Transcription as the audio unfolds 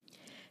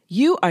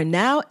You are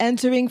now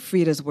entering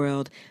Frida's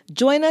world.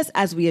 Join us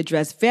as we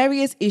address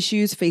various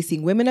issues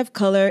facing women of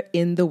color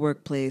in the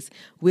workplace.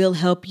 We'll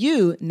help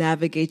you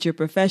navigate your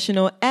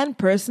professional and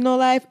personal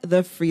life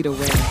the Frida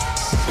way.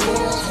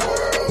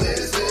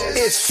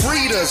 It's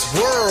Frida's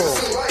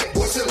world.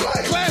 What's it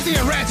like? Classy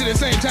and ratchet at the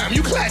same time.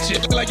 You clatch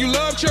it. Like you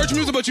love church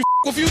music, but you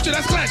with Future,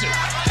 that's clashing.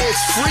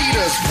 It's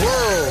Frida's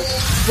world.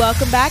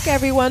 Welcome back,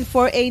 everyone,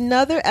 for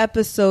another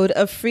episode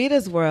of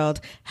Frida's World.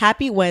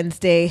 Happy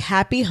Wednesday.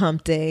 Happy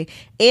hump day.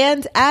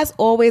 And as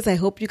always, I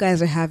hope you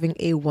guys are having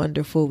a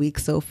wonderful week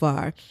so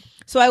far.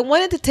 So I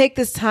wanted to take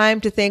this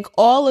time to thank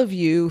all of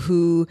you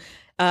who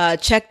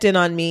checked in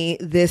on me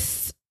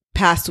this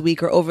past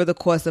week or over the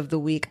course of the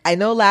week. I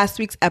know last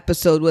week's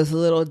episode was a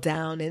little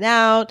down and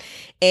out,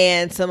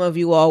 and some of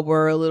you all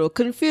were a little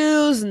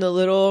confused and a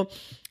little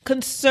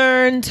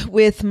concerned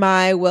with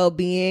my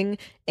well-being,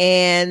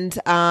 and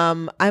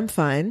I'm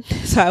fine.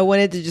 So I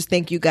wanted to just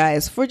thank you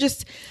guys for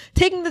just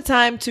taking the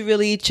time to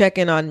really check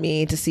in on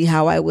me to see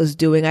how I was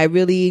doing. I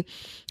really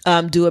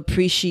do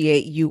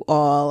appreciate you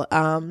all.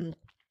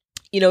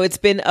 It's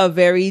been a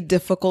very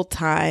difficult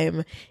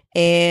time,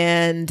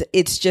 and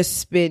it's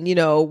just been,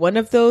 one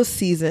of those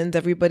seasons.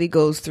 Everybody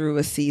goes through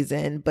a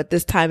season, but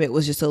this time it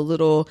was just a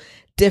little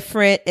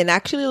different and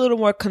actually a little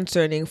more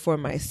concerning for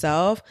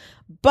myself.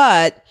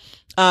 But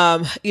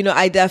I'm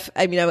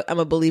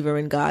a believer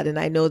in God, and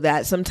I know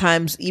that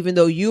sometimes, even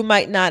though you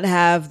might not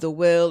have the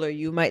will or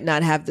you might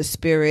not have the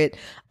spirit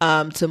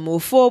to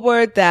move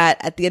forward,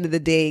 that at the end of the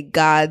day,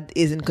 God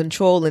is in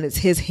control, and it's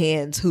His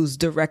hands who's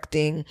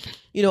directing,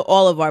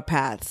 all of our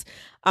paths.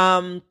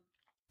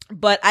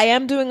 But I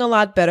am doing a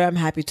lot better. I'm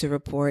happy to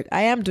report.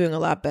 I am doing a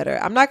lot better.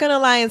 I'm not going to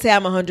lie and say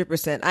I'm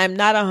 100%. I'm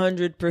not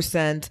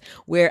 100%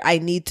 where I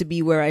need to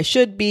be, where I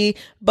should be,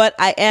 but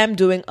I am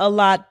doing a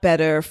lot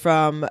better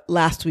from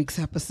last week's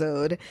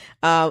episode.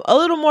 A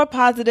little more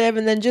positive,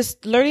 and then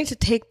just learning to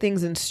take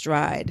things in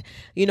stride.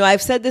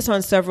 I've said this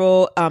on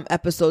several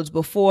episodes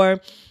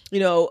before.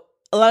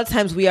 A lot of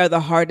times we are the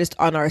hardest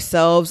on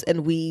ourselves,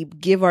 and we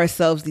give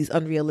ourselves these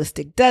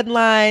unrealistic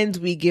deadlines.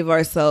 We give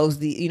ourselves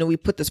we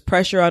put this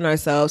pressure on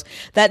ourselves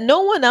that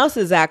no one else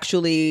is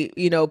actually,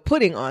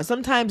 putting on.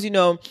 Sometimes,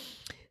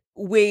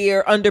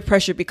 we're under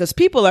pressure because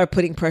people are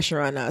putting pressure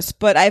on us.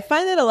 But I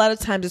find that a lot of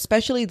times,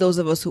 especially those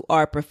of us who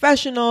are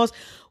professionals,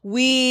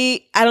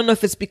 I don't know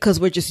if it's because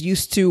we're just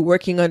used to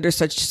working under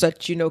such,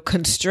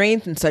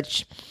 constraints and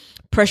such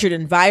pressured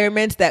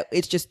environments that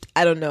it's just,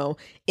 I don't know,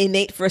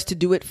 innate for us to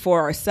do it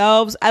for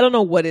ourselves. I don't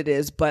know what it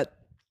is, but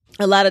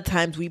a lot of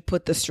times we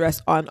put the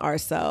stress on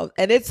ourselves,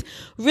 and it's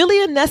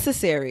really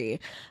unnecessary.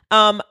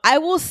 I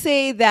will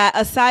say that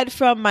aside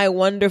from my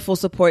wonderful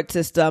support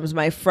systems,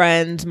 my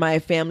friends, my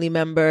family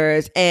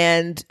members,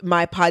 and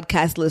my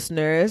podcast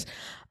listeners,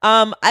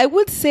 I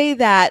would say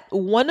that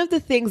one of the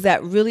things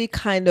that really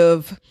kind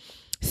of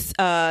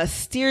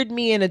steered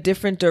me in a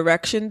different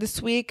direction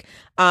this week.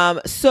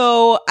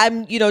 So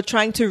I'm,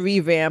 trying to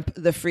revamp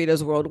the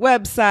Frida's World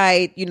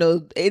website.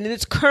 In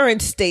its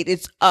current state,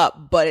 it's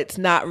up, but it's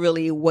not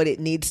really what it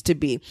needs to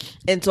be.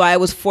 And so I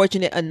was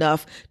fortunate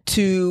enough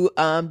to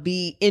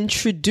be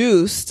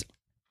introduced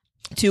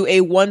to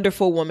a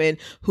wonderful woman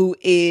who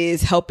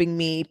is helping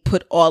me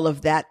put all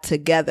of that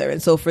together.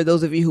 And so for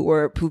those of you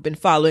who've been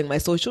following my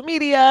social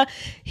media,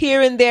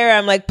 here and there,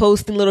 I'm like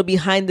posting little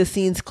behind the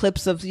scenes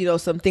clips of,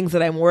 some things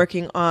that I'm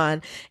working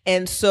on.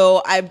 And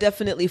so I'm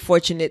definitely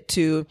fortunate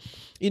to,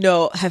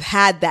 have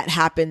had that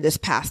happen this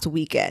past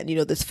weekend,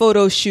 this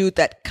photo shoot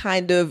that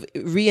kind of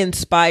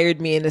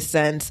re-inspired me in a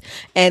sense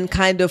and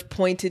kind of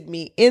pointed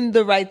me in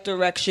the right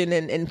direction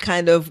and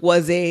kind of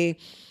was a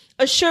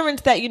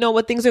assurance that,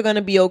 what things are going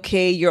to be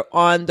okay. You're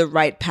on the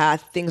right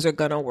path. Things are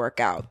going to work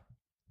out.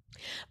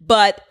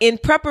 But in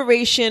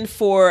preparation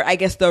for, I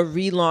guess, the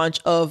relaunch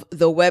of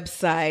the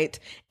website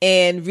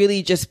and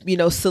really just,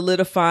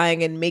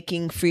 solidifying and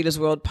making Frida's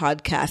World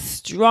podcast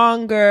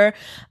stronger,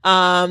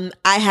 I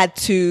had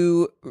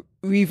to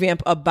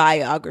revamp a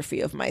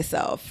biography of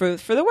myself for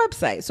the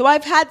website. So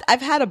I've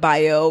had a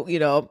bio,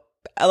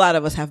 a lot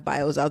of us have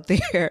bios out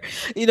there.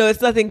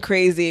 It's nothing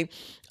crazy.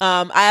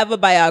 I have a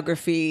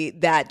biography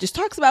that just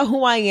talks about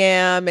who I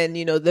am and,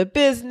 the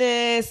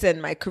business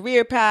and my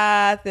career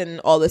path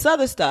and all this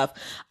other stuff.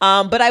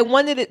 But I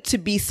wanted it to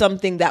be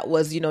something that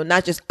was,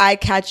 not just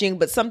eye-catching,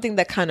 but something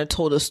that kind of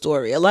told a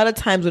story. A lot of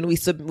times when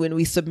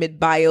we submit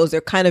bios, they're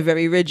kind of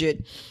very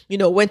rigid.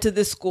 Went to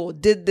this school,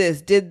 did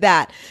this, did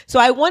that. So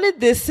I wanted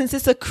this, since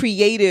it's a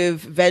creative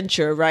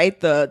venture, right?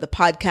 The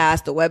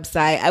podcast, the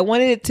website, I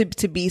wanted it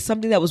to be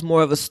something that was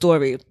more of a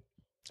story.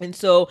 And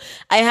so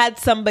I had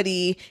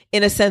somebody,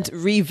 in a sense,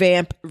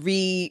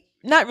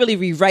 not really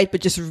rewrite,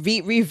 but just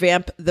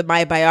revamp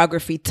my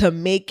biography to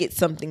make it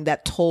something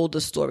that told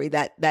a story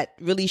that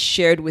really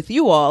shared with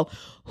you all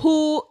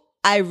who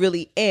I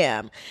really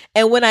am.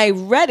 And when I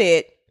read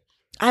it,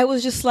 I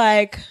was just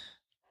like,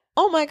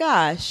 oh my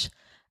gosh,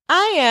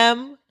 I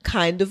am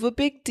kind of a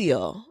big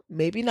deal.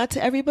 Maybe not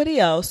to everybody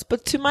else,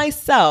 but to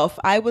myself,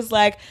 I was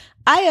like,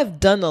 I have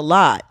done a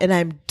lot and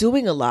I'm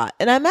doing a lot,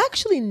 and I'm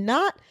actually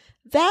not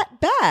that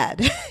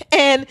bad.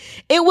 And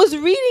it was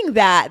reading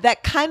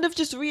that kind of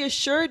just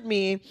reassured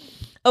me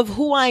of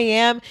who I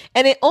am.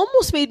 And it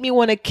almost made me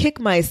want to kick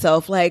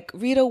myself. Like,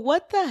 Rita,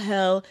 what the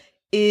hell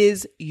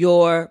is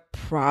your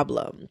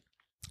problem?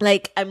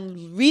 Like,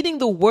 I'm reading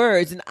the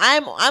words and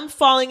I'm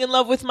falling in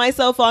love with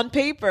myself on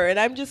paper. And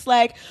I'm just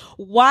like,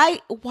 why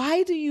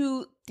do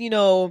you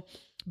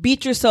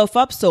beat yourself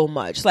up so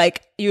much?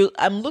 Like,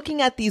 I'm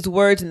looking at these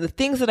words and the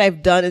things that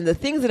I've done and the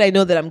things that I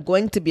know that I'm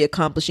going to be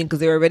accomplishing because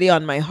they're already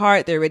on my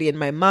heart. They're already in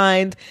my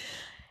mind.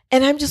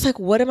 And I'm just like,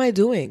 what am I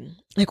doing?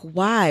 Like,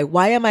 why?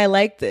 Why am I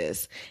like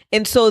this?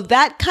 And so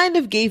that kind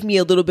of gave me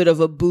a little bit of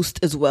a boost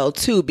as well,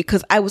 too,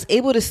 because I was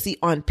able to see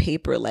on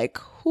paper, like,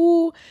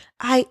 who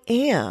I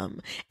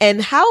am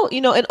and how,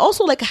 and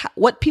also like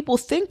what people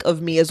think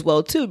of me as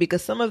well, too,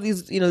 because some of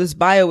these, this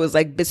bio is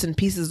like bits and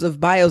pieces of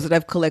bios that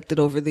I've collected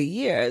over the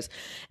years.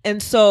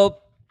 And so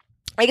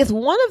I guess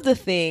one of the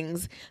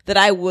things that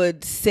I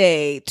would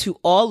say to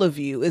all of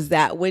you is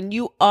that when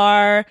you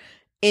are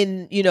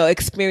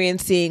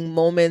experiencing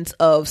moments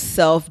of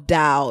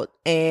self-doubt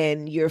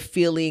and you're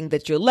feeling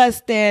that you're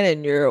less than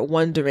and you're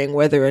wondering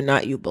whether or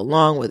not you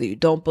belong, whether you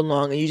don't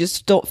belong, and you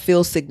just don't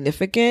feel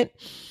significant,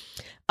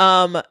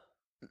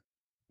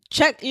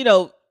 check,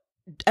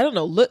 I don't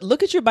know,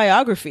 look at your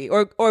biography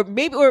or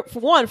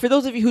for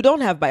those of you who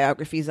don't have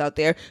biographies out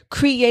there,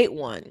 create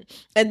one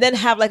and then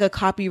have like a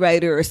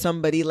copywriter or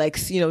somebody like,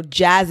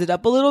 jazz it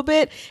up a little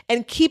bit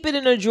and keep it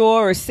in a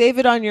drawer or save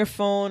it on your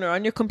phone or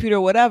on your computer,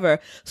 or whatever,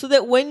 so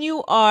that when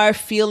you are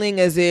feeling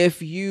as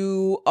if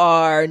you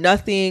are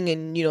nothing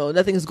and,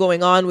 nothing's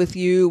going on with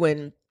you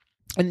and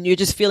you're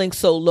just feeling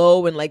so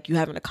low and like you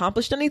haven't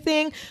accomplished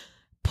anything,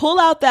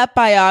 pull out that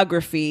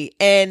biography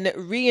and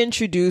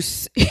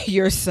reintroduce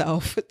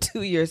yourself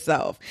to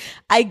yourself.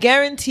 I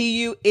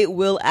guarantee you it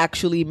will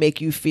actually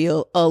make you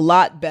feel a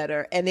lot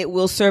better, and it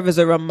will serve as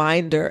a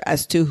reminder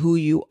as to who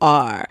you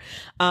are,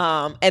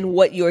 and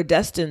what you're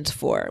destined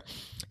for.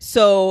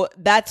 So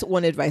that's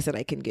one advice that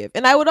I can give.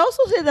 And I would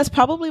also say that's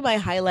probably my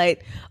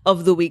highlight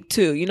of the week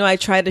too. I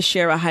try to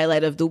share a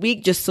highlight of the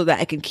week just so that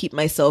I can keep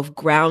myself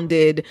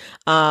grounded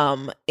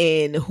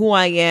in who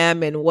I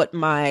am and what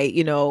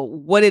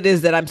what it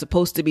is that I'm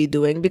supposed to be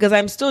doing, because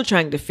I'm still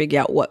trying to figure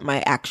out what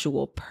my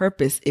actual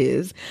purpose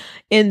is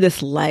in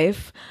this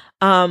life.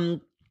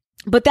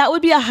 But that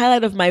would be a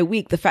highlight of my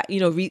week. The fact,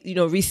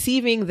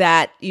 receiving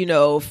that,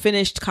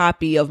 finished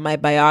copy of my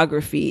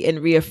biography and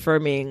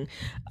reaffirming,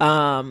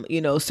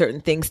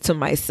 certain things to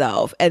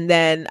myself. And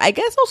then I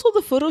guess also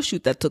the photo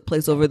shoot that took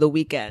place over the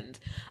weekend.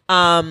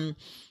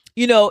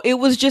 It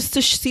was just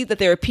to see that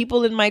there are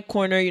people in my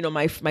corner.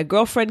 My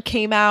girlfriend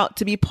came out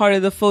to be part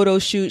of the photo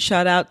shoot.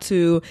 Shout out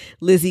to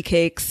Lizzie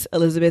Cakes,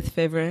 Elizabeth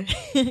Favre,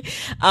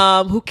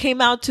 who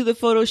came out to the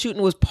photo shoot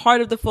and was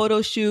part of the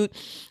photo shoot.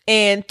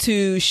 And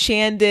to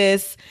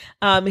Shandis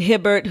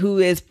Hibbert, who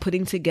is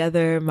putting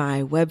together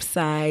my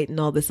website and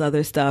all this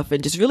other stuff,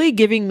 and just really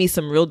giving me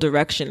some real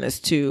direction as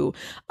to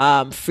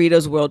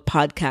Frida's World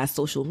podcast,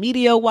 social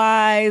media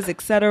wise,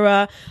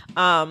 etc.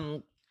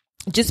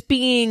 Just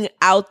being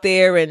out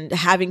there and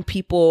having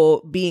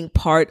people being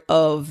part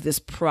of this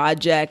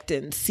project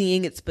and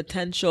seeing its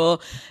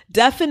potential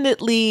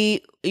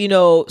definitely,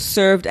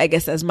 served, I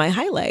guess, as my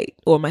highlight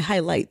or my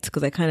highlights,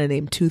 because I kind of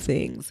named two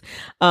things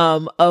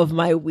of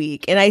my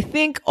week. And I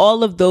think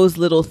all of those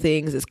little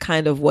things is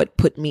kind of what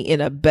put me in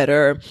a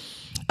better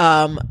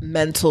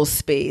mental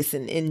space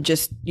and in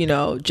just,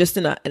 just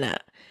in a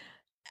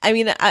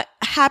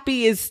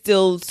happy is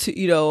still,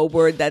 a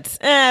word that's,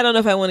 I don't know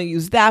if I want to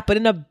use that, but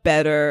in a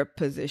better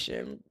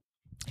position.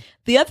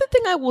 The other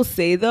thing I will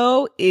say,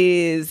 though,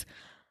 is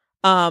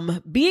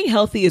being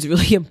healthy is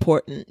really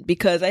important,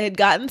 because I had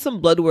gotten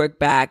some blood work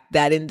back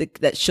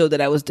that showed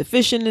that I was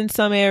deficient in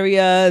some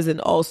areas, and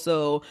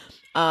also,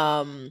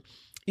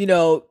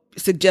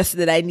 suggested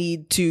that I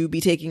need to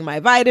be taking my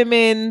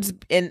vitamins,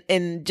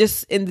 and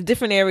just in the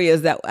different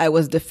areas that I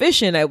was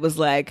deficient, I was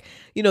like,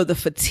 the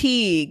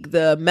fatigue,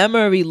 the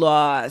memory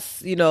loss,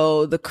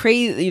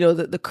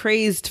 the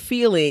crazed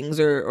feelings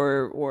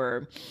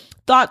or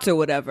thoughts or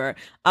whatever.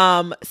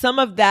 Some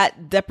of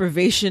that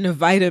deprivation of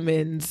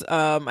vitamins,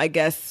 I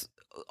guess,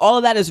 all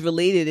of that is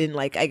related in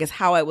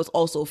how I was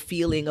also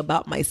feeling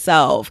about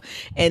myself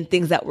and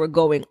things that were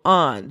going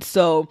on.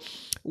 So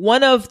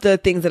one of the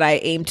things that I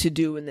aim to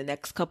do in the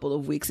next couple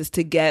of weeks is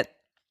to get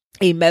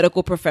a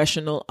medical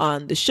professional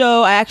on the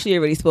show. I actually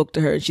already spoke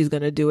to her and she's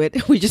going to do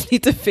it. We just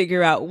need to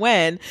figure out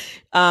when.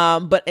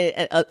 But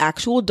an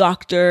actual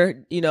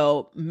doctor,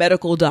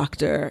 medical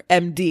doctor,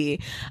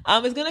 MD,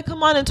 is going to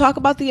come on and talk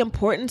about the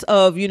importance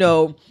of,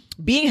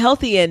 being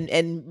healthy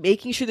and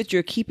making sure that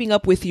you're keeping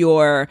up with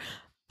your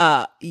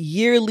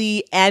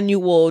yearly,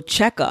 annual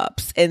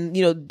checkups, and,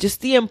 just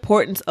the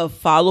importance of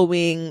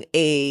following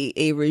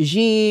a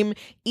regime,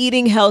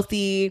 eating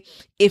healthy,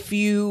 if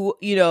you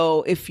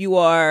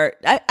are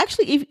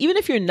actually, even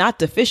if you're not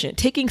deficient,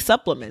 taking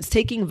supplements,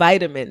 taking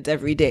vitamins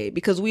every day,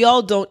 because we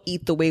all don't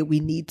eat the way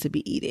we need to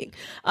be eating.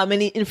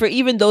 And for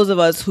even those of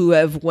us who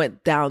have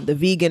went down the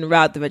vegan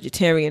route, the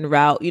vegetarian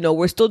route,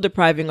 we're still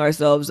depriving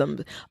ourselves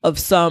of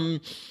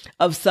some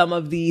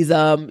of these,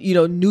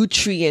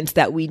 nutrients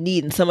that we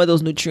need. And some of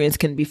those nutrients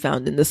can be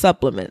found in the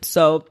supplements.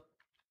 So,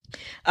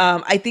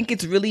 I think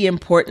it's really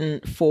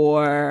important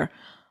for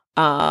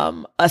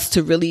us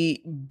to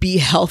really be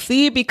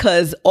healthy,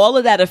 because all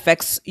of that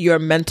affects your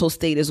mental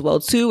state as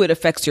well too. It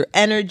affects your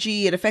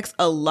energy. It affects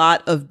a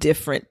lot of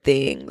different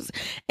things.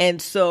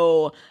 And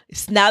so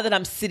now that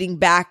I'm sitting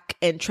back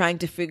and trying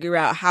to figure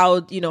out how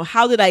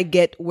did I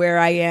get where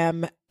I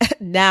am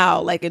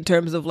now, like in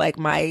terms of like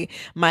my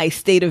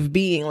state of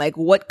being, like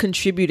what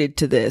contributed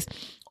to this?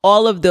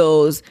 All of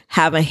those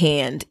have a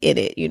hand in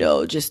it,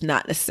 just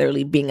not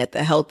necessarily being at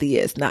the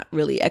healthiest, not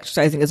really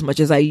exercising as much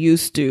as I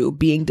used to,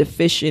 being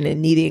deficient and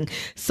needing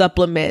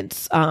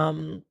supplements,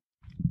 things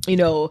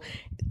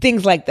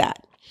like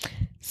that.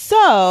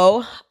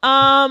 So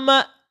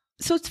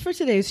it's for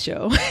today's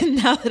show.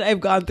 Now that I've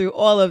gone through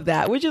all of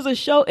that, which is a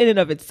show in and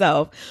of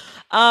itself,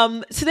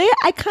 today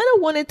I kind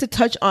of wanted to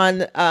touch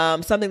on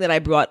something that I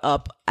brought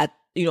up on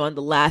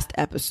the last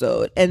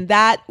episode, and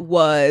that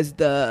was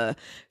the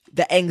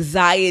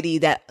anxiety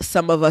that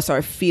some of us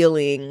are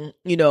feeling,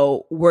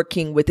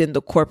 working within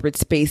the corporate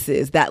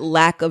spaces, that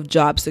lack of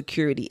job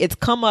security. It's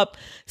come up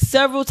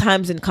several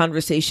times in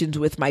conversations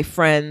with my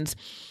friends.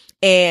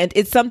 And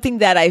it's something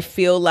that I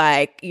feel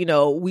like,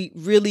 we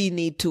really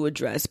need to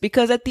address,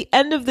 because at the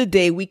end of the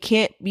day, we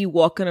can't be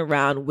walking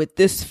around with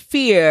this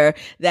fear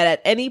that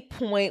at any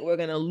point we're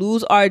going to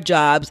lose our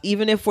jobs,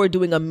 even if we're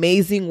doing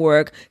amazing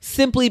work,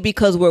 simply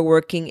because we're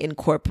working in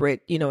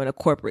corporate, in a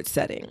corporate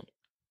setting.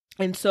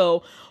 And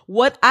so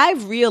what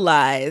I've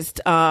realized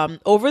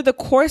over the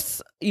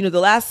course, the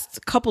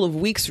last couple of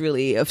weeks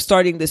really of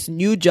starting this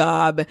new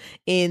job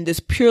in this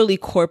purely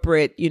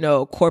corporate,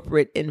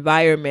 corporate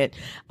environment,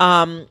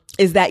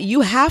 is that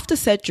you have to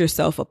set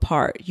yourself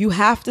apart. You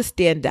have to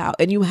stand out,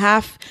 and you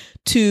have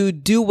to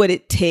do what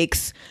it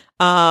takes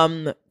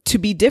to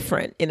be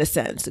different, in a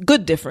sense.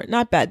 Good different,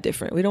 not bad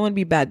different. We don't want to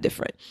be bad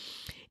different.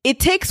 It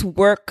takes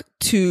work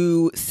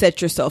to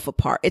set yourself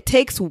apart. It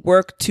takes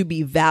work to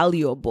be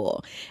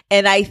valuable.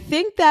 And I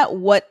think that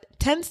what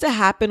tends to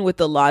happen with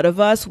a lot of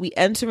us, we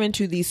enter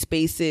into these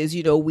spaces,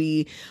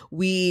 we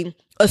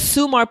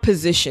assume our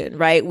position,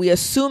 right? We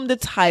assume the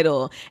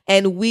title,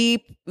 and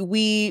we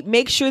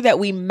make sure that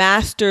we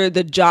master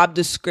the job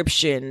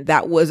description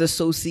that was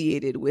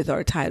associated with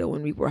our title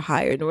when we were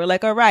hired. And we're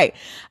like, all right,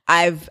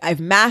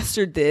 I've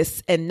mastered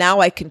this, and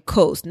now I can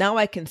coast. Now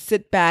I can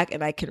sit back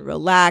and I can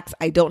relax.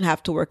 I don't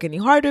have to work any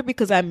harder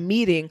because I'm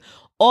meeting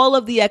all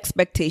of the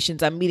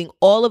expectations. I'm meeting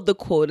all of the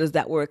quotas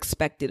that were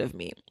expected of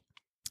me.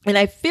 And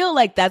I feel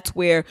like that's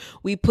where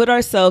we put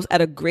ourselves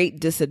at a great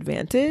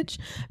disadvantage,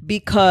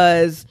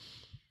 because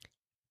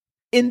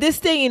in this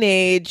day and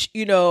age,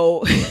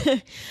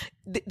 I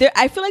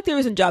feel like there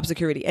isn't job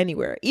security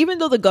anywhere. Even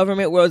though the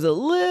government was a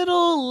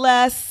little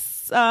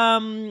less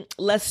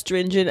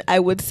stringent, I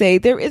would say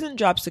there isn't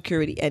job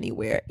security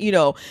anywhere,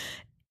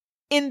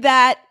 in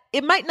that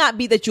it might not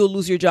be that you'll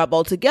lose your job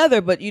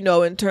altogether, but,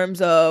 in terms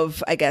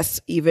of, I guess,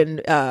 even,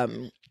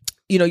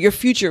 your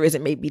future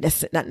isn't maybe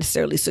not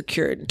necessarily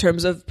secured in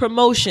terms of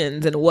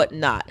promotions and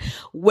whatnot.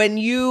 When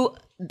you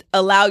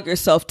allow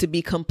yourself to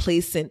be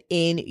complacent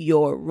in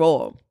your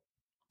role,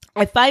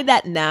 I find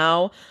that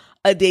nowadays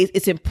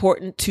it's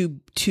important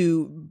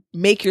to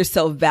make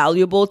yourself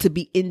valuable, to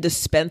be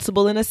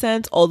indispensable in a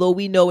sense. Although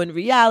we know in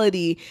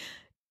reality,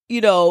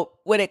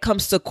 when it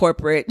comes to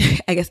corporate,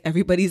 I guess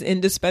everybody's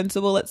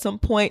indispensable at some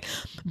point,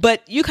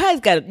 but you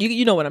guys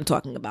you know what I'm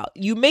talking about.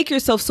 You make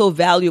yourself so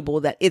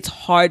valuable that it's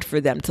hard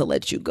for them to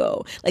let you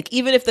go. Like,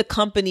 even if the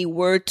company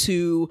were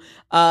to,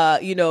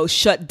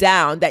 shut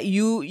down, that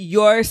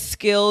your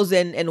skills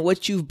and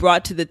what you've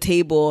brought to the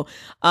table,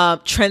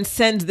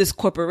 transcends this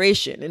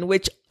corporation, in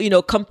which,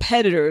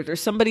 competitors or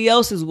somebody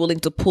else is willing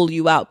to pull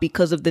you out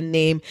because of the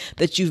name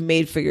that you've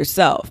made for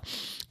yourself.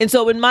 And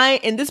so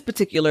in this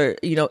particular,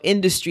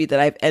 industry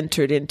that I've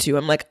entered into,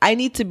 I'm like, I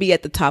need to be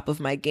at the top of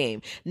my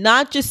game,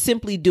 not just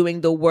simply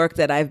doing the work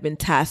that I've been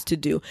tasked to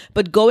do,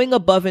 but going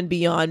above and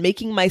beyond,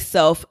 making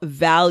myself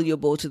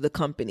valuable to the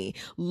company,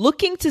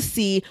 looking to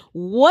see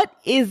what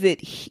is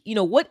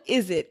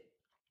it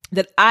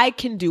that I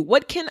can do?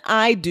 What can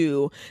I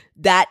do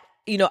that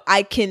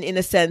I can, in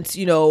a sense,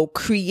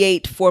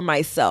 create for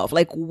myself?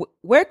 Like,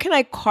 where can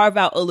I carve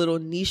out a little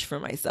niche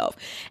for myself?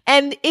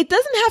 And it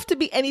doesn't have to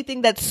be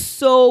anything that's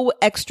so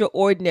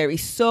extraordinary,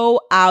 so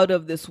out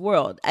of this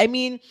world. I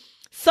mean,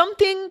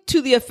 something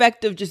to the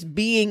effect of just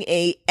being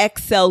a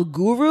Excel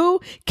guru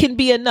can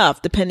be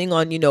enough, depending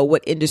on,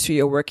 what industry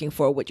you're working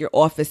for, what your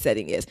office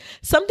setting is.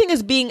 Something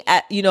as being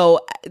at,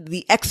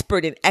 the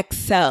expert in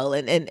Excel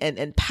and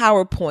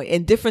PowerPoint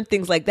and different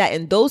things like that.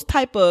 And those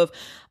type of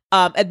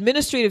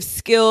administrative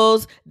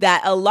skills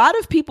that a lot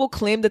of people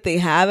claim that they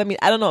have. I mean,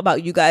 I don't know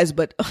about you guys,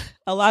 but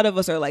a lot of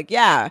us are like,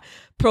 yeah,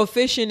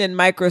 proficient in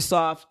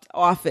Microsoft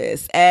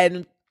Office.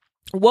 And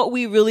what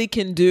we really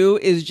can do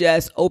is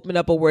just open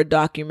up a Word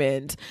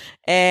document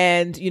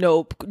and,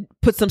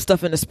 put some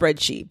stuff in a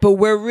spreadsheet. But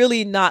we're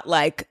really not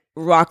like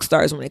rock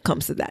stars when it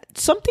comes to that.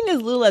 Something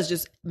as little as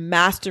just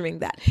mastering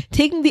that,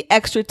 taking the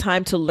extra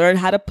time to learn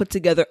how to put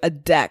together a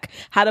deck,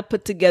 how to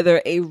put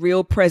together a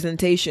real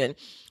presentation,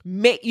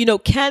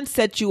 can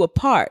set you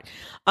apart.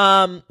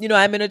 I'm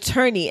an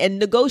attorney, and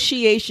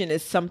negotiation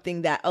is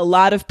something that a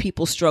lot of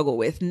people struggle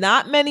with.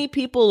 Not many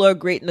people are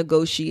great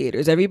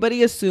negotiators.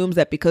 Everybody assumes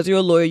that because you're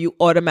a lawyer, you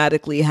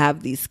automatically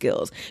have these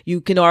skills.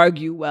 You can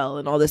argue well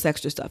and all this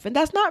extra stuff. And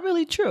that's not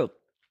really true.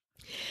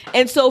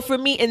 And so for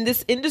me in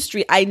this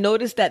industry, I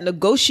noticed that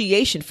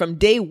negotiation from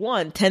day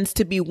one tends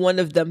to be one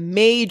of the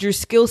major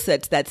skill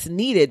sets that's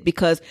needed,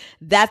 because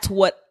that's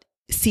what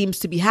seems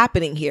to be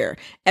happening here.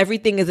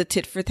 Everything is a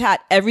tit for tat.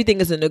 Everything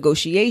is a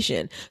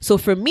negotiation. So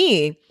for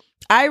me,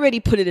 I already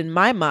put it in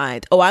my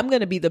mind, I'm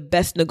going to be the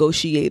best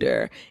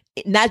negotiator,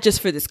 not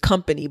just for this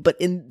company, but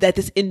in that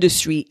this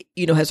industry,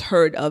 has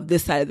heard of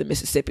this side of the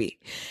Mississippi.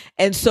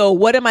 And so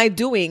what am I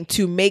doing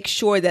to make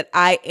sure that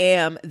I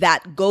am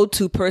that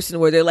go-to person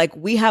where they're like,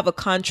 we have a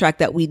contract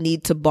that we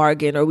need to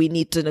bargain or we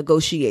need to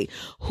negotiate.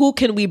 Who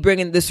can we bring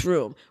in this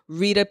room?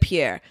 Rita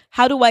Pierre.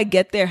 How do I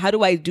get there? How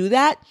do I do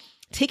that?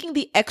 Taking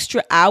the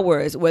extra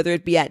hours, whether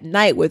it be at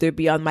night, whether it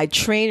be on my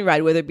train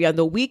ride, whether it be on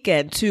the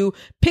weekend, to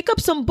pick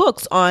up some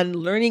books on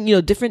learning,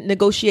 different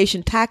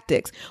negotiation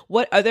tactics.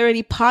 Are there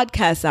any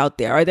podcasts out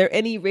there? Are there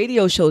any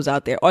radio shows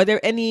out there? Are there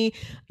any,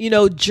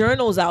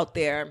 journals out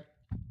there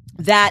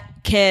that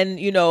can,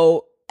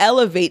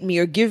 elevate me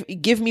or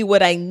give me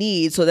what I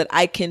need so that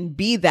I can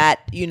be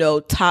that,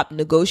 top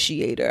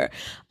negotiator?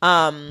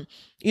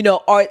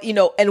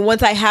 And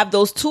once I have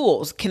those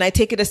tools, can I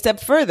take it a step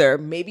further?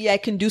 Maybe I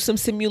can do some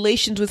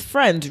simulations with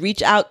friends,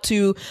 reach out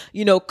to,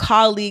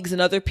 colleagues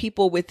and other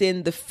people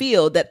within the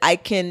field that I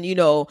can,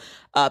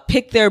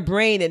 pick their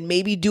brain and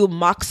maybe do a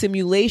mock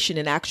simulation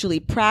and actually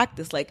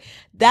practice. Like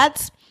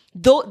that's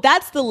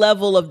the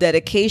level of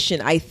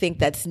dedication I think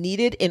that's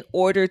needed in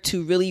order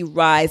to really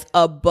rise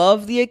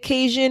above the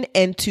occasion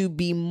and to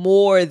be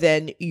more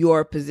than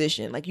your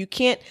position. Like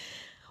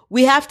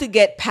we have to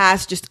get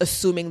past just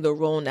assuming the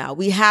role now.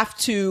 We have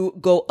to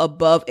go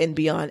above and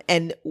beyond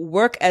and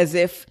work as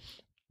if,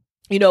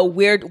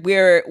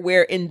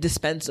 we're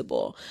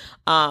indispensable.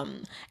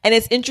 And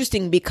it's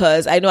interesting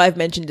because I know I've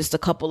mentioned this a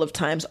couple of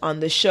times on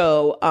the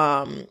show.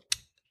 I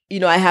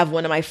have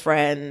one of my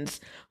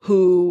friends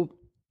who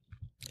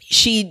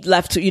she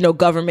left,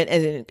 government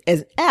and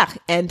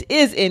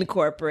is in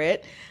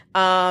corporate.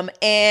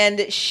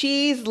 And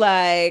she's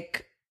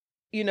like,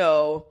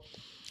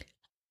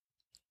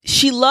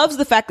 she loves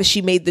the fact that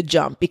she made the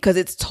jump because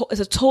it's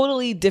a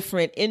totally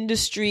different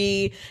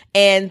industry,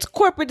 and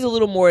corporate is a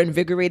little more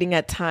invigorating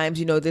at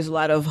times. There's a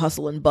lot of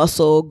hustle and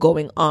bustle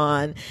going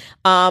on.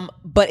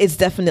 But it's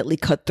definitely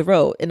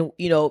cutthroat. And,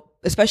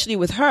 especially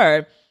with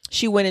her,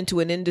 she went into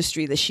an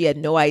industry that she had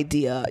no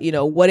idea,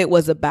 what it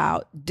was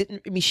about.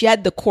 She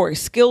had the core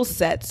skill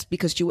sets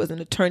because she was an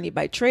attorney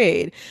by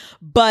trade.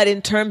 But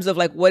in terms of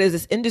like, what is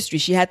this industry?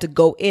 She had to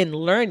go in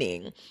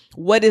learning.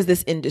 What is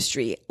this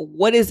industry?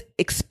 What is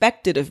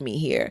expected of me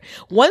here?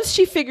 Once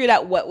she figured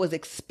out what was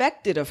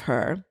expected of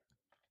her,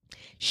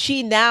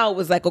 she now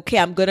was like, okay,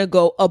 I'm going to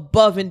go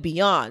above and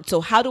beyond. So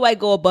how do I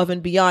go above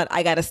and beyond?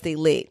 I got to stay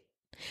late.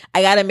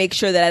 I got to make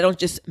sure that I don't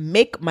just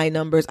make my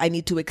numbers. I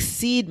need to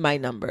exceed my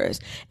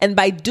numbers. And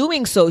by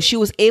doing so, she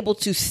was able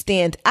to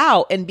stand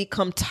out and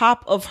become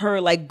top of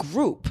her like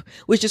group,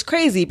 which is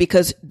crazy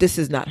because this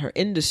is not her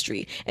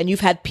industry. And you've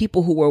had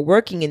people who were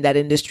working in that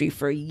industry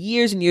for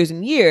years and years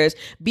and years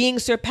being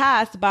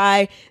surpassed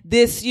by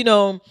this,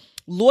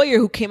 lawyer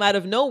who came out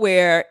of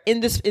nowhere in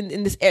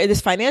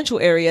this financial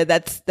area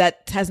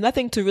that has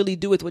nothing to really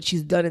do with what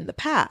she's done in the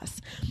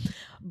past.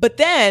 But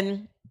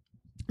then,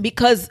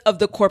 because of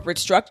the corporate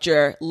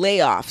structure,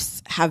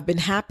 layoffs have been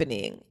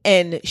happening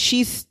and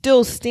she's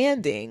still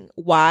standing.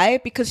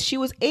 Why? Because she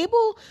was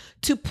able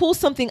to pull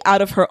something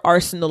out of her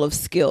arsenal of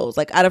skills,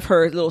 like out of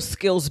her little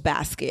skills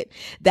basket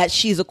that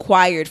she's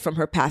acquired from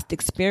her past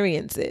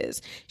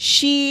experiences.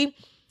 She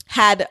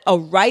had a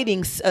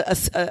writing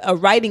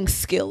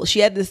skill. She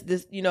had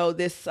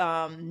this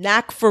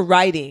knack for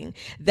writing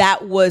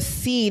that was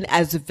seen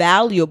as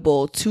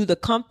valuable to the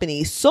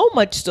company, so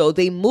much so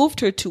they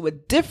moved her to a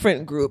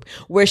different group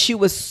where she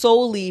was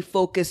solely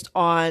focused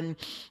on,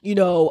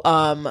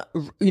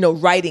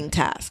 writing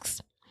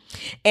tasks.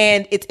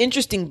 And it's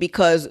interesting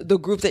because the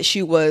group that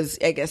she was,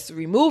 I guess,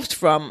 removed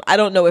from, I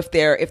don't know if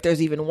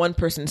there's even one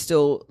person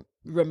still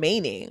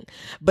remaining.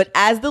 But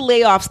as the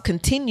layoffs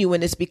continue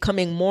and it's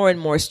becoming more and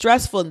more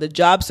stressful and the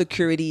job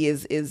security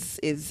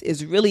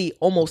is really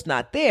almost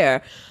not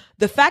there,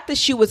 the fact that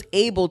she was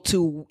able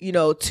to,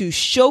 to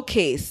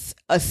showcase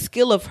a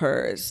skill of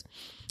hers,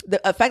 the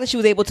fact that she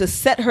was able to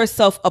set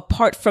herself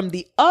apart from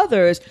the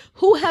others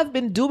who have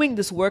been doing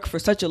this work for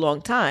such a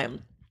long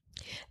time,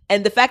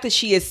 And the fact that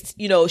she is,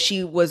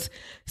 she was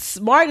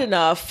smart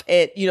enough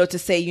to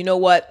say, you know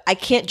what, I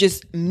can't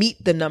just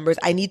meet the numbers.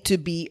 I need to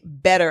be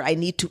better. I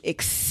need to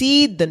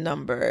exceed the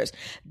numbers.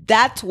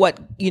 That's what,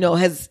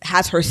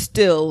 has her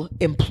still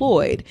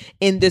employed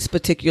in this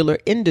particular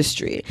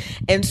industry.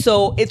 And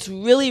so it's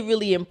really,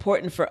 really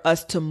important for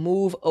us to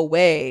move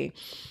away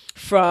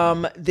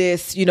from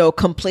this,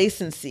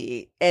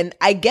 complacency. And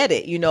I get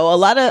it. A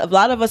lot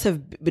of us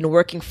have been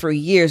working for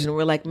years and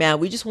we're like, man,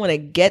 we just want to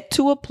get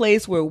to a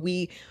place where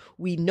we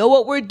know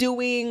what we're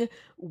doing.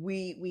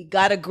 We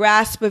got a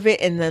grasp of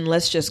it, and then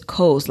let's just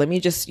coast. Let me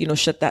just,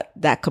 shut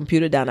that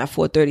computer down at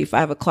 4:30,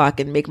 5 o'clock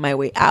and make my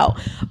way out.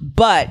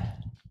 But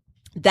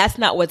that's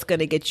not what's going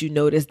to get you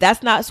noticed.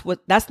 That's not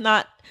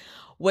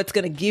what's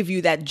going to give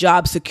you that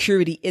job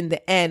security in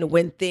the end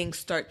when things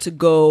start to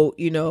go,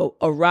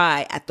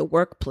 awry at the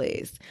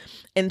workplace.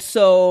 And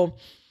so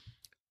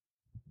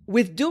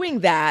with doing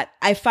that,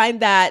 I find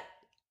that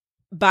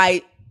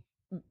by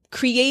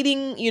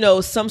creating,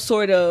 some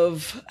sort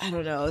of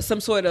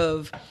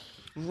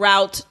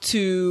route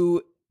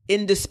to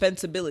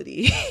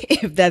indispensability,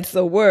 if that's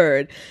the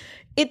word,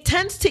 it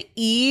tends to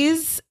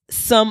ease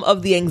some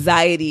of the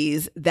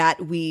anxieties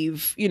that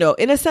we've,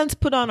 in a sense,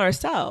 put on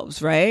ourselves,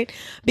 right?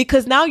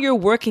 Because now you're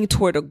working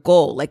toward a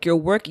goal, like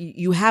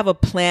you have a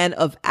plan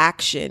of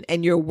action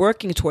and you're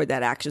working toward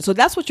that action. So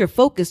that's what you're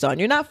focused on.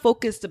 You're not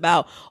focused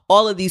about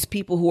all of these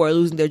people who are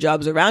losing their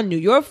jobs around you.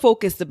 You're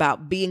focused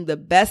about being the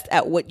best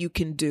at what you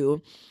can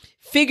do,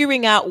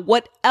 figuring out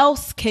what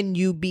else can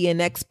you be an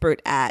expert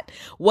at?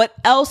 What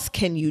else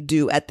can you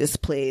do at this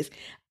place?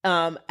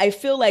 I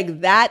feel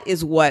like that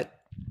is what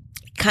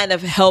kind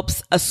of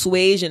helps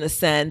assuage, in a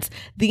sense,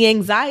 the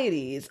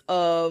anxieties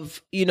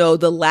of,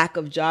 the lack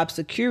of job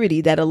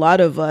security that a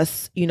lot of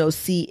us,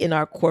 see in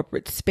our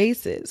corporate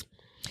spaces.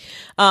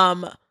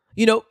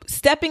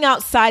 Stepping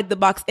outside the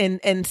box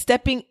and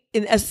stepping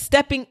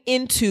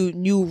into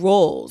new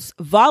roles,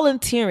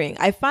 volunteering.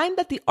 I find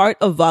that the art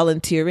of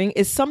volunteering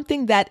is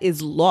something that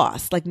is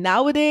lost. Like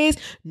nowadays,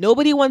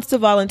 nobody wants to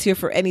volunteer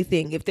for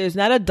anything. If there's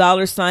not a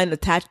dollar sign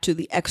attached to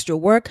the extra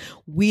work,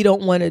 we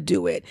don't want to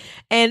do it.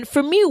 And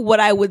for me, what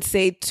I would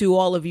say to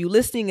all of you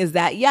listening is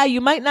that, yeah, you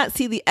might not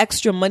see the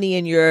extra money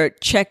in your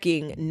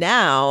checking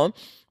now,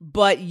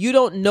 but you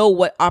don't know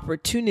what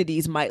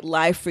opportunities might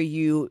lie for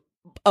you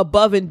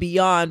above and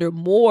beyond or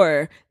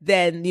more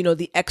than,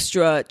 the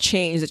extra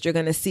change that you're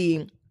going to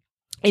see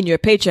in your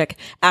paycheck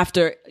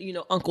after,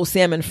 Uncle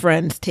Sam and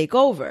friends take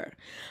over.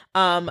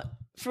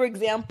 For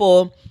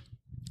example,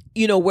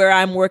 where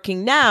I'm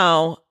working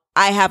now,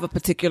 I have a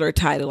particular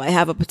title. I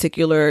have a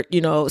particular,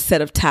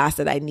 set of tasks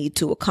that I need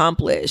to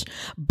accomplish,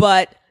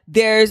 but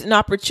there's an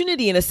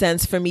opportunity in a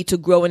sense for me to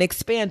grow and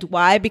expand.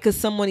 Why? Because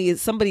somebody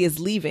is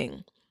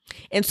leaving.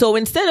 And so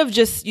instead of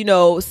just,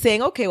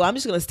 saying, okay, well, I'm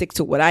just going to stick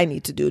to what I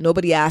need to do.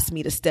 Nobody asked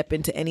me to step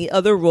into any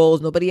other roles.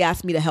 Nobody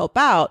asked me to help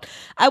out.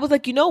 I was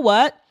like, you know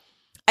what?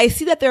 I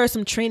see that there are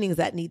some trainings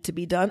that need to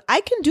be done.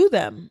 I can do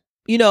them.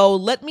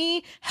 Let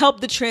me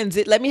help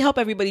let me help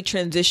everybody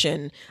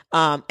transition,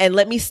 and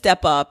let me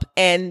step up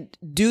and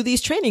do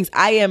these trainings.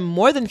 I am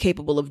more than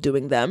capable of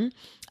doing them.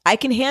 I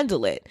can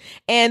handle it.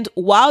 And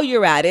while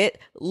you're at it,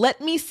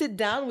 let me sit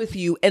down with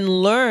you and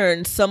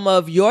learn some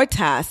of your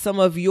tasks, some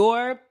of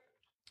your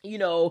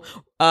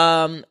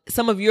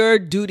some of your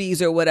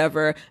duties or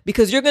whatever,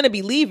 because you're going to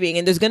be leaving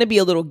and there's going to be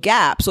a little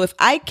gap. So if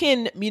I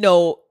can,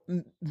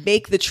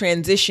 make the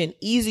transition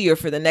easier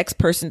for the next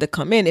person to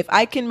come in, if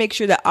I can make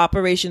sure that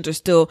operations are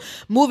still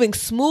moving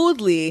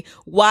smoothly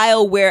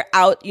while we're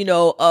out,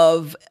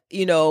 of,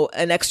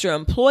 an extra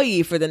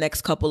employee for the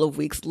next couple of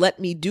weeks, let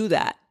me do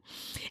that.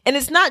 And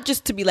it's not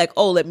just to be like,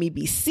 oh, let me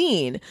be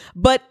seen,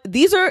 but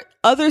these are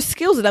other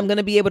skills that I'm going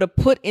to be able to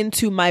put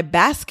into my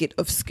basket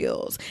of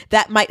skills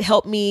that might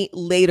help me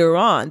later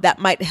on, that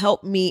might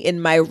help me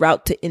in my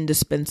route to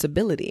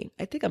indispensability.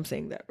 I think I'm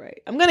saying that right.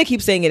 I'm going to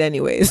keep saying it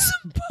anyways,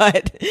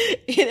 but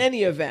in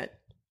any event.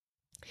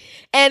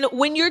 And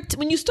when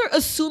you start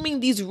assuming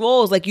these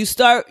roles, like you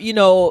start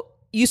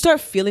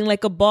feeling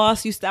like a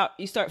boss. You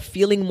start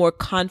feeling more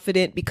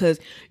confident because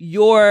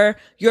you're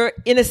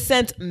in a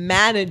sense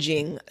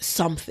managing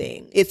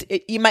something.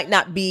 You might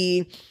not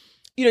be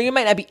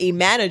a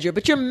manager,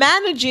 but you're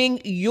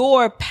managing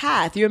your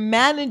path. You're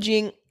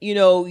managing,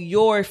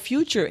 your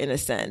future in a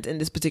sense in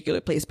this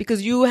particular place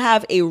because you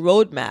have a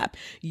roadmap.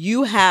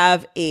 You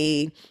have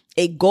a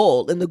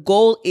goal, and the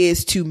goal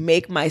is to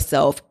make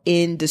myself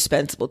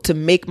indispensable, to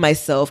make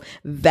myself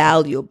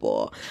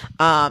valuable.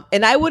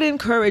 And I would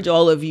encourage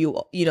all of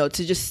you, to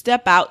just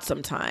step out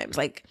sometimes,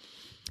 like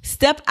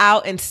step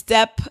out and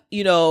step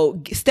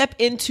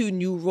into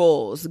new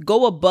roles,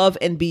 go above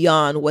and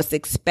beyond what's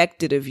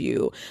expected of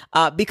you.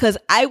 Because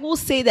I will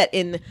say that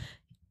in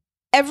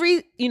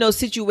every,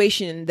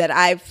 situation that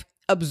I've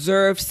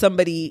observed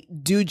somebody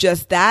do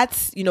just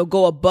that,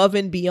 go above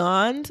and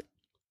beyond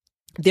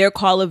their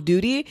call of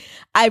duty,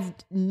 I've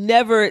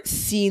never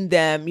seen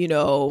them,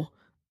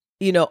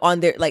 on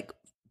their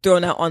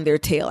thrown out on their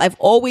tail. I've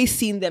always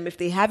seen them, if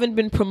they haven't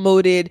been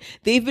promoted,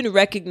 they've been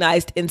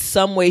recognized in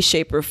some way,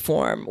 shape, or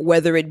form,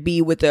 whether it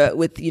be with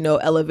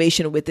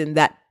elevation within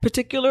that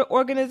particular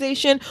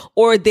organization,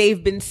 or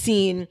they've been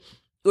seen,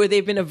 or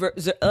they've been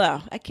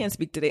I can't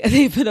speak today.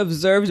 They've been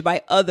observed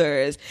by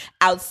others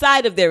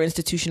outside of their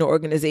institutional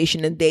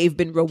organization, and they've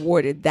been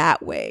rewarded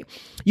that way.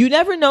 You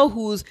never know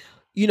who's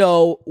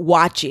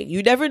watching.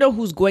 You never know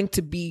who's going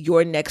to be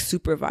your next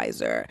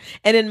supervisor.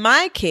 And in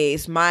my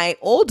case, my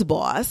old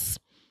boss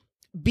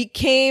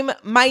became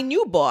my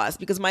new boss,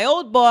 because my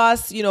old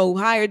boss, who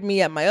hired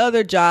me at my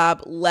other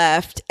job,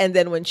 left. And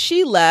then when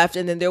she left,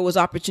 and then there was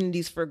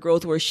opportunities for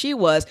growth where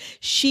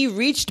she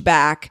reached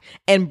back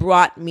and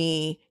brought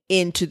me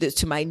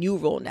to my new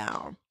role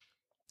now.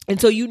 And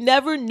so you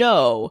never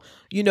know,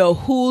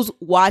 who's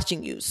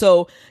watching you.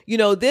 So,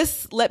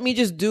 let me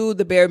just do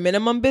the bare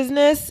minimum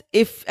business.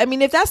 If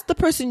that's the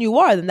person you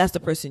are, then that's the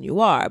person you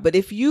are. But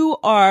if you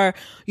are,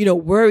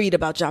 worried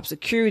about job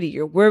security,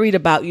 you're worried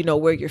about,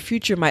 where your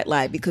future might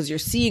lie because you're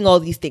seeing all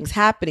these things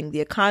happening.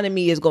 The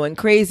economy is going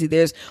crazy.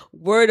 There's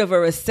word of a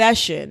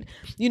recession.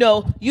 You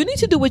need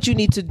to do what you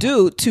need to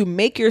do to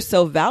make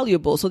yourself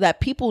valuable so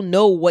that people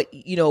know what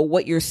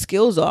your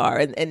skills are,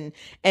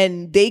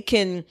 and they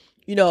can,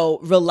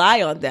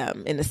 rely on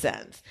them in a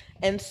sense.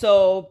 And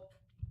so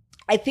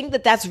I think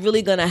that that's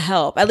really going to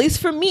help, at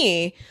least for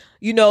me.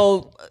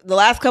 The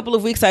last couple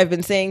of weeks I've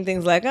been saying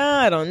things like,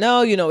 I don't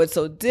know, it's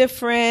so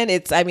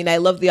different. I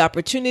love the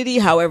opportunity.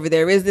 However,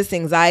 there is this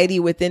anxiety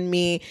within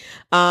me.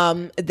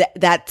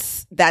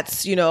 That's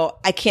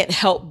I can't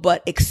help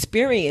but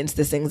experience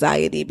this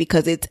anxiety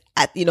because it's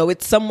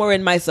somewhere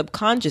in my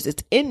subconscious.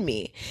 It's in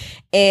me.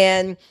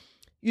 And,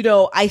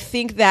 I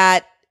think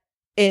that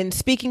in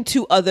speaking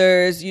to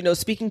others,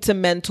 speaking to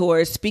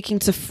mentors, speaking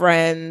to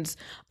friends,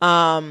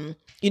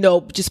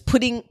 just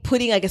putting,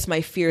 I guess,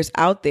 my fears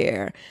out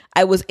there,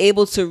 I was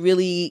able to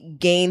really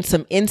gain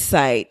some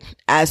insight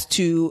as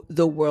to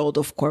the world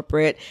of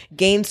corporate,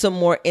 gain some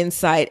more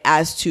insight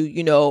as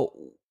to,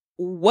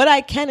 what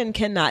I can and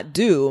cannot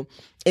do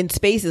in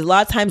spaces. A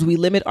lot of times we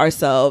limit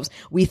ourselves.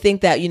 We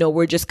think that,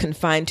 we're just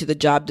confined to the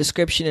job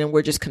description and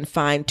we're just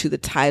confined to the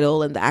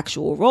title and the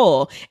actual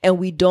role. And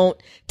we don't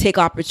take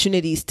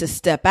opportunities to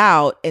step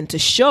out and to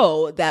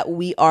show that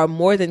we are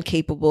more than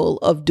capable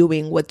of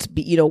doing what's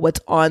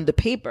on the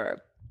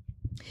paper.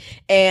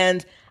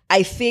 And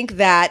I think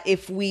that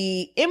if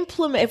we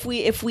implement,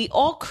 if we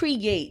all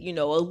create,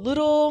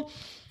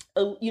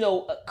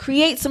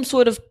 create some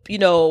sort of,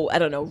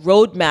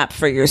 roadmap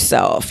for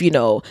yourself,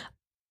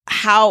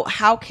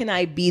 how can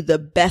I be the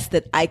best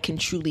that I can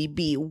truly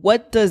be?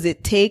 What does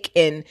it take?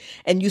 And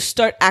you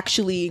start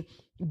actually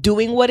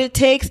doing what it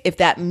takes. If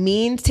that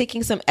means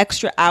taking some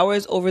extra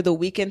hours over the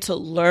weekend to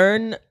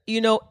learn,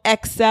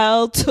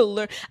 Excel,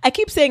 I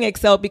keep saying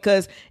Excel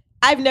because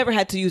I've never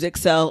had to use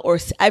Excel, or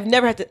I've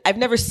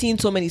never seen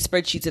so many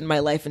spreadsheets in my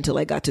life until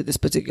I got to this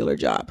particular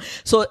job.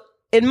 So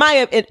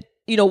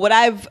what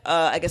I've,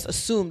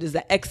 assumed is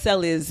that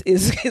Excel is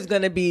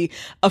going to be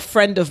a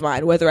friend of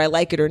mine, whether I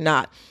like it or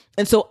not.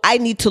 And so I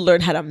need to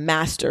learn how to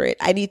master it.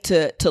 I need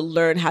to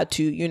learn how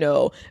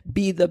to,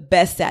 be the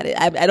best at it.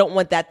 I don't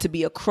want that to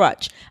be a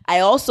crutch. I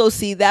also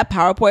see that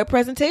PowerPoint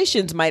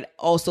presentations might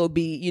also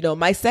be,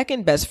 my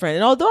second best friend.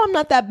 And although I'm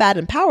not that bad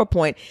in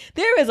PowerPoint,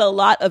 there is a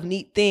lot of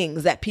neat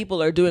things that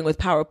people are doing with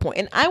PowerPoint.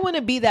 And I want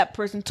to be that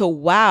person to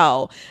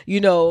wow,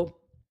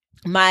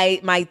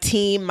 my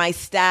team, my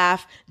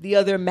staff, the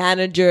other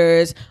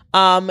managers,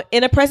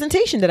 in a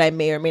presentation that I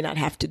may or may not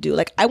have to do.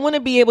 Like, I want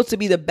to be able to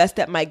be the best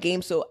at my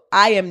game. So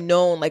I am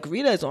known, like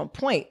Rita is on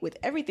point with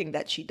everything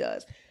that she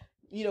does.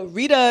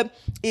 Rita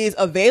is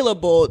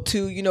available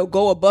to,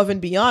 go above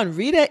and beyond.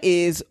 Rita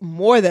is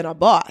more than a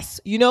boss,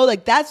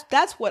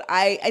 that's what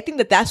I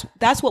think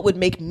that's what would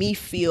make me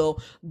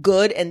feel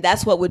good. And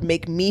that's what would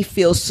make me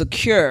feel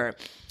secure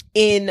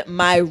in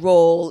my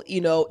role,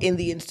 in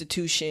the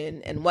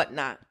institution and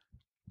whatnot.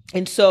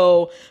 And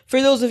so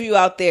for those of you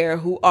out there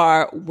who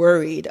are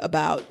worried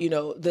about,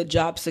 the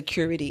job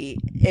security,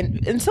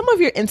 and in some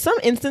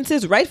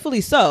instances, rightfully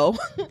so,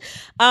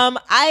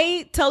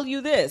 I tell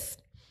you this.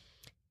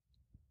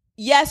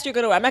 Yes, I'm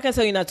not going to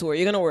tell you not to worry.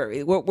 You're going to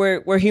worry.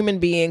 We're human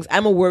beings.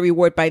 I'm a worry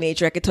wart by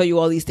nature. I could tell you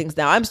all these things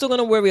now. I'm still going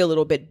to worry a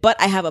little bit, but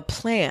I have a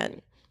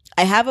plan.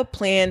 I have a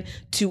plan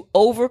to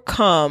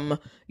overcome,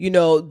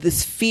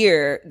 this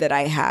fear that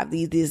I have,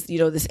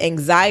 this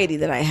anxiety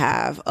that I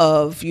have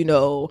of,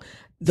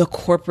 the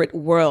corporate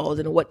world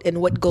and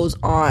what goes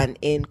on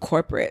in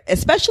corporate,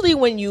 especially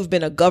when you've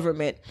been a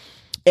government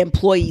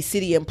employee,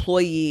 city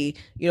employee,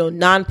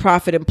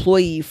 nonprofit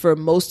employee for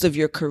most of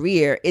your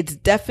career. It's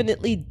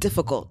definitely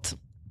difficult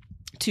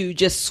to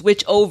just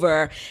switch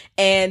over,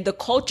 and the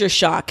culture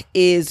shock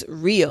is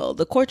real.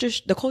 The culture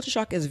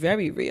shock is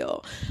very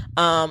real.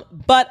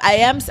 But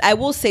I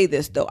will say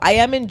this though, I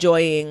am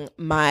enjoying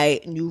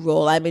my new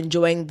role. I'm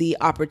enjoying the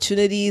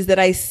opportunities that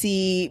I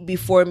see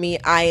before me.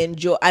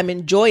 I'm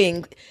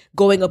enjoying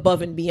going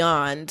above and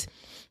beyond.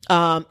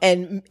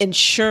 and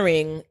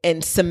ensuring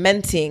and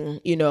cementing,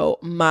 you know,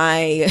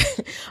 my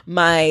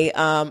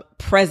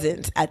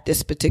presence at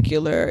this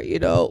particular, you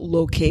know,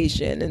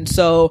 location. And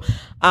so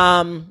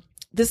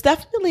this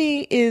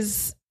definitely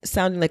is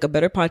sounding like a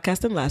better podcast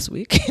than last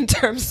week in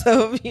terms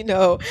of, you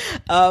know,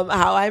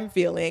 how I'm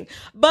feeling.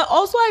 But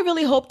also I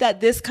really hope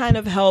that this kind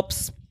of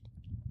helps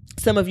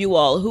some of you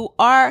all who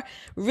are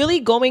really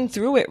going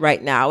through it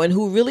right now and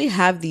who really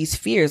have these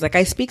fears. Like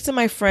I speak to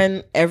my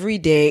friend every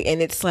day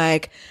and it's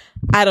like,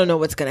 I don't know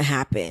what's going to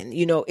happen.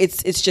 You know,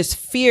 it's just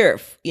fear,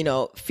 you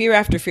know, fear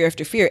after fear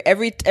after fear.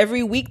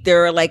 Every week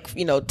there are like,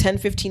 you know, 10,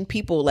 15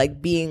 people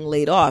like being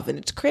laid off and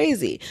it's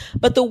crazy.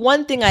 But the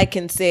one thing I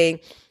can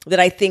say that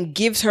I think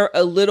gives her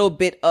a little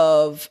bit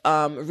of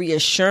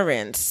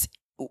reassurance,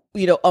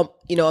 you know,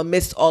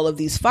 amidst all of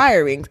these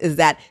firings is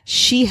that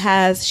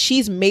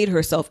she's made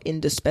herself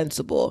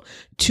indispensable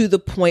to the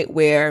point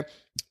where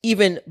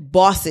even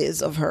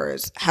bosses of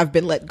hers have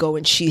been let go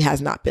and she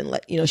has not been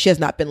let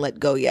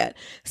go yet.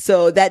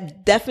 So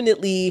that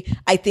definitely,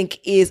 I think,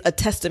 is a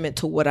testament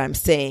to what I'm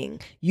saying.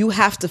 You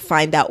have to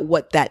find out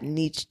what that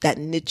niche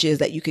is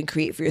that you can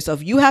create for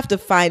yourself. You have to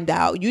find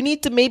out. You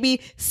need to maybe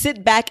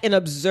sit back and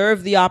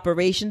observe the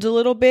operations a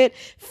little bit,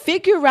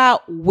 figure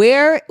out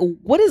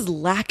what is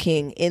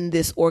lacking in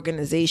this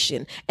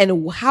organization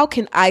and how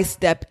can I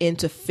step in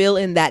to fill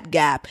in that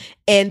gap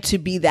and to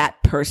be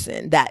that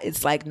person that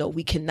it's like, no,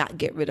 we cannot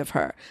get rid of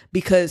her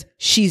because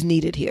she's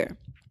needed here.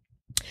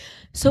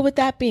 So with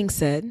that being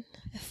said,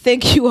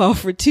 thank you all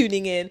for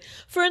tuning in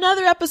for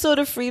another episode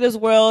of Frida's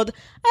World.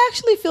 I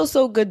actually feel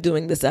so good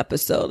doing this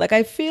episode. Like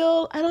I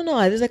don't know,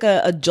 there's like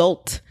a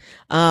jolt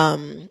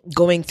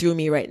going through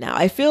me right now.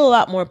 I feel a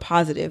lot more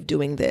positive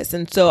doing this.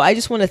 And so I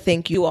just want to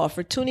thank you all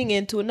for tuning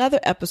in to another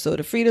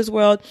episode of Frida's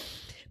World.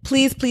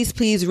 Please, please,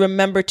 please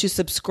remember to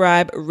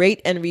subscribe,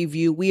 rate, and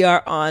review. We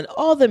are on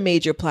all the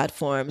major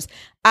platforms: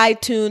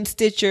 iTunes,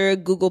 Stitcher,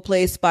 Google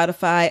Play,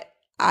 Spotify,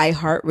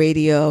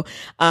 iHeartRadio.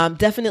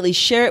 Definitely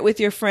share it with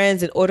your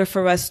friends. In order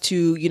for us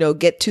to, you know,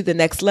 get to the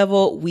next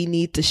level, we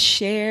need to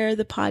share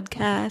the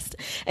podcast.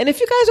 And if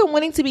you guys are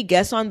wanting to be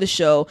guests on the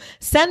show,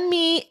 send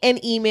me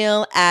an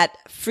email at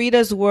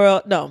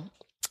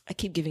I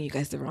keep giving you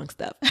guys the wrong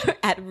stuff.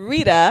 At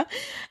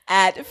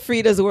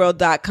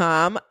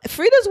Rita@fridasworld.com.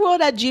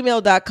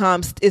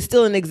 Fridasworld@gmail.com is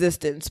still in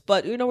existence,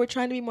 but you know, we're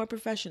trying to be more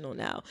professional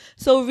now.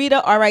 So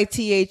Rita,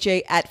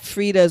 Ritha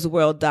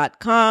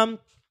 @fridasworld.com.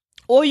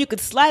 Or you could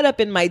slide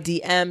up in my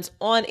DMs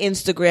on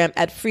Instagram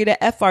at Frida,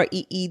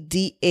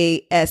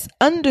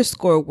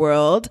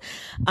 FREEDAS_world.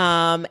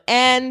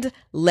 And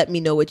let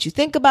me know what you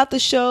think about the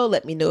show.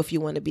 Let me know if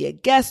you want to be a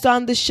guest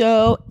on the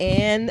show.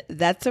 And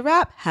that's a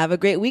wrap. Have a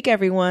great week,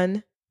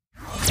 everyone.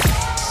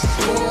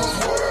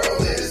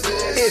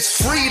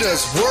 It's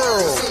Frida's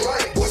World.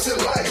 What's it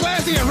like?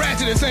 Classy and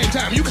ratchet at the same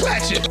time. You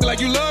clatch it.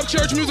 Like you love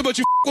church music, but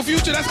you with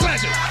Future, that's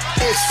clashing.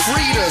 It's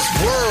Frida's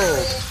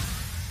World.